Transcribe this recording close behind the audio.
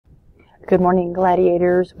Good morning,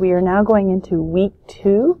 Gladiators. We are now going into week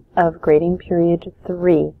 2 of grading period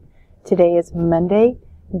 3. Today is Monday,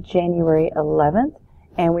 January 11th,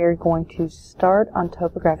 and we are going to start on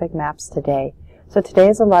topographic maps today. So today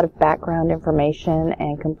is a lot of background information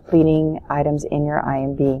and completing items in your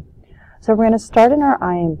IMB. So we're going to start in our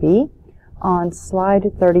IMB on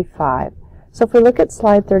slide 35. So if we look at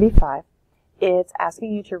slide 35, it's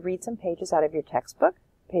asking you to read some pages out of your textbook,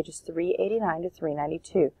 pages 389 to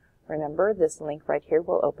 392. Remember, this link right here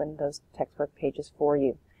will open those textbook pages for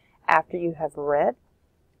you. After you have read,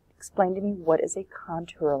 explain to me what is a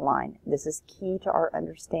contour line. This is key to our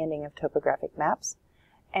understanding of topographic maps.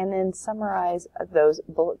 And then summarize those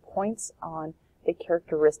bullet points on the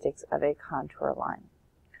characteristics of a contour line.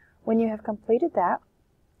 When you have completed that,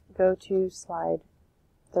 go to slide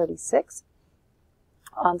 36.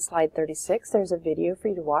 On slide 36, there's a video for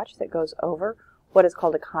you to watch that goes over what is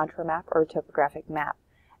called a contour map or a topographic map.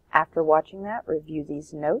 After watching that, review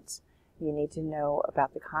these notes. You need to know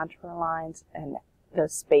about the contour lines and the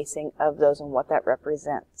spacing of those and what that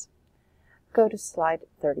represents. Go to slide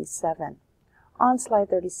 37. On slide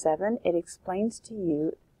 37, it explains to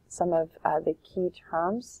you some of the key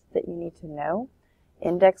terms that you need to know.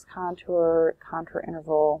 Index contour, contour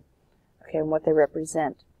interval, okay, and what they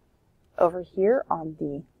represent. Over here on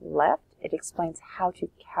the left, it explains how to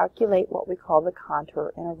calculate what we call the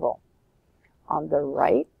contour interval. On the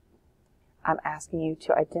right, I'm asking you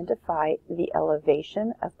to identify the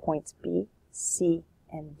elevation of points B, C,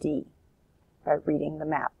 and D by reading the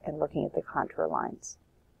map and looking at the contour lines.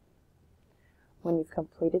 When you've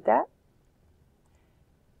completed that,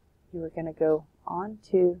 you are going to go on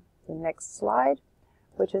to the next slide,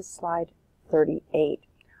 which is slide 38.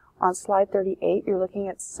 On slide 38, you're looking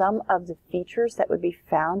at some of the features that would be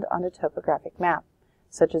found on a topographic map,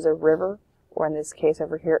 such as a river, or in this case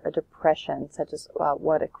over here, a depression, such as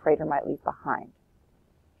what a crater might leave behind.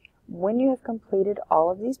 When you have completed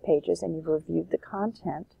all of these pages and you've reviewed the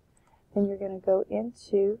content, then you're going to go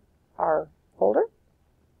into our folder,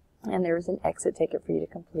 and there is an exit ticket for you to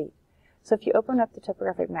complete. So if you open up the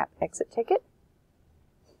topographic map exit ticket,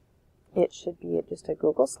 it should be just a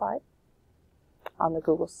Google slide. On the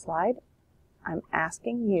Google slide, I'm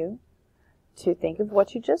asking you to think of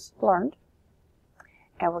what you just learned,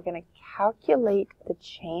 and we're going to calculate the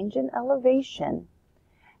change in elevation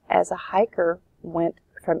as a hiker went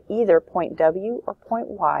from either point W or point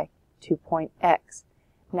Y to point X.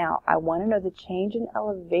 Now, I want to know the change in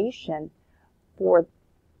elevation for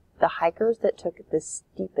the hikers that took the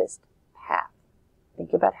steepest path.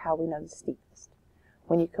 Think about how we know the steepest.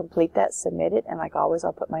 When you complete that, submit it, and like always,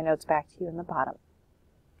 I'll put my notes back to you in the bottom.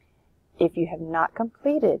 If you have not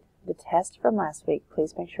completed the test from last week,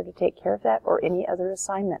 please make sure to take care of that or any other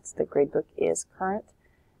assignments. The gradebook is current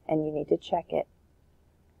and you need to check it.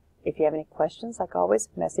 If you have any questions, like always,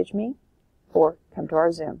 message me or come to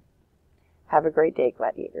our Zoom. Have a great day,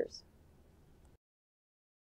 Gladiators.